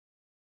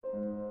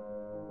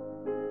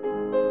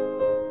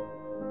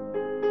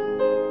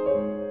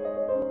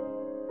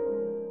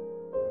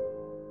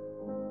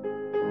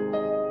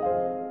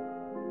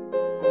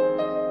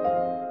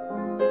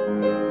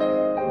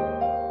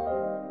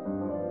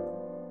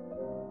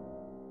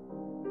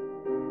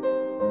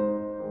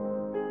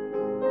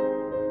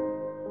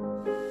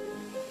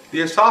The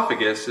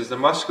esophagus is the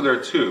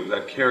muscular tube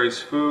that carries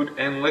food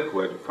and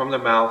liquid from the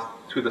mouth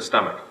to the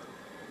stomach.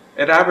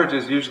 It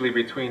averages usually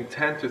between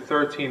 10 to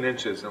 13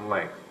 inches in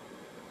length.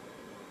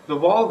 The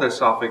wall of the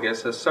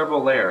esophagus has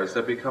several layers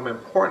that become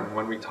important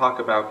when we talk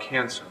about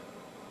cancer.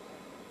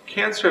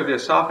 Cancer of the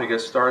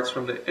esophagus starts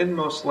from the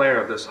inmost layer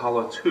of this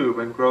hollow tube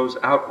and grows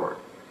outward,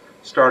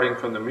 starting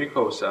from the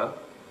mucosa,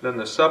 then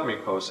the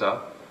submucosa,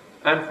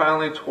 and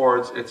finally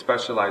towards its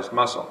specialized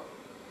muscle.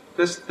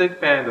 This thick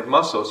band of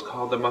muscle is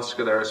called the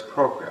muscularis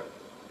propria.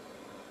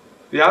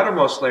 The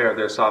outermost layer of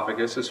the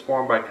esophagus is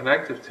formed by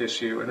connective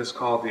tissue and is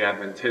called the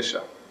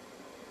adventitia.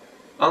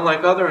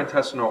 Unlike other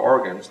intestinal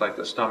organs like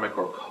the stomach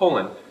or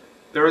colon,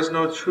 there is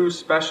no true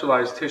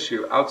specialized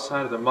tissue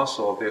outside of the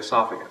muscle of the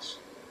esophagus.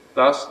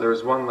 Thus, there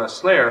is one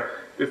less layer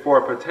before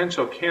a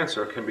potential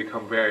cancer can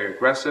become very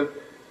aggressive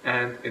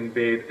and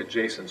invade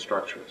adjacent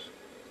structures.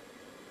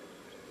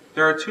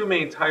 There are two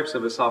main types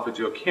of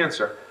esophageal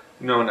cancer,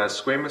 known as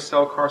squamous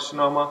cell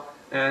carcinoma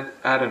and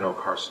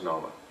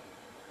adenocarcinoma.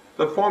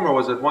 The former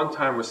was at one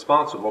time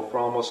responsible for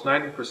almost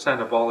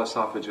 90% of all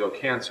esophageal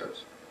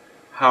cancers.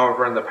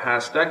 However, in the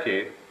past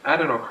decade,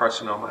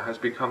 adenocarcinoma has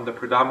become the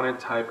predominant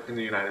type in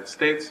the United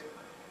States,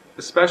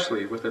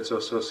 especially with its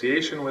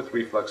association with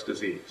reflux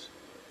disease.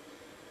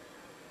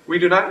 We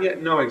do not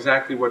yet know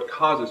exactly what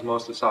causes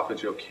most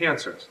esophageal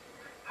cancers.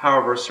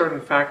 However,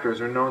 certain factors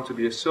are known to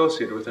be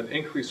associated with an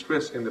increased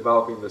risk in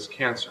developing this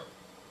cancer.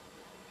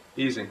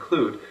 These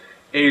include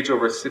age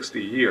over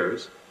 60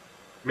 years,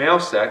 male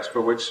sex, for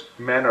which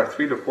men are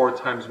 3 to 4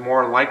 times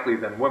more likely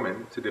than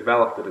women to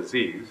develop the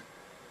disease,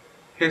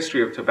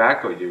 history of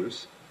tobacco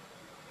use,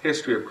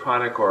 history of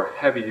chronic or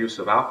heavy use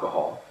of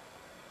alcohol,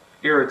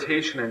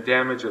 irritation and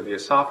damage of the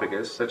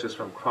esophagus, such as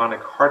from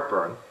chronic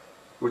heartburn,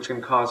 which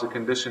can cause a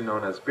condition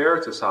known as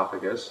Barrett's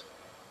esophagus,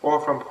 or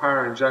from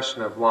prior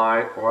ingestion of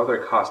lye or other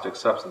caustic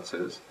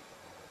substances,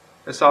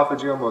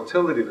 esophageal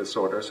motility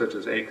disorder such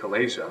as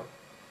achalasia,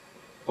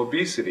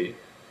 obesity,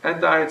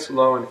 and diets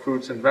low in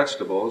fruits and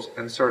vegetables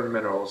and certain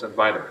minerals and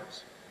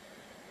vitamins.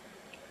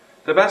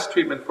 The best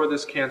treatment for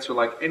this cancer,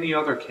 like any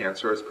other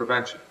cancer, is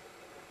prevention.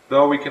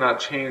 Though we cannot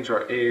change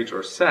our age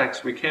or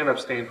sex, we can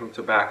abstain from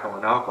tobacco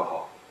and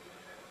alcohol.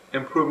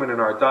 Improvement in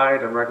our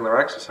diet and regular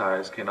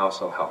exercise can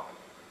also help.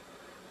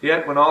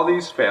 Yet, when all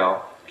these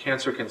fail,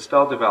 cancer can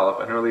still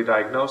develop and early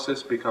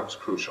diagnosis becomes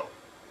crucial.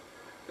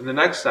 In the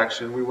next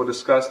section, we will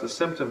discuss the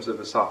symptoms of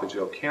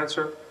esophageal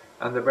cancer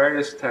and the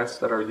various tests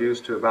that are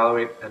used to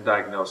evaluate and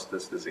diagnose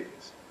this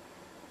disease.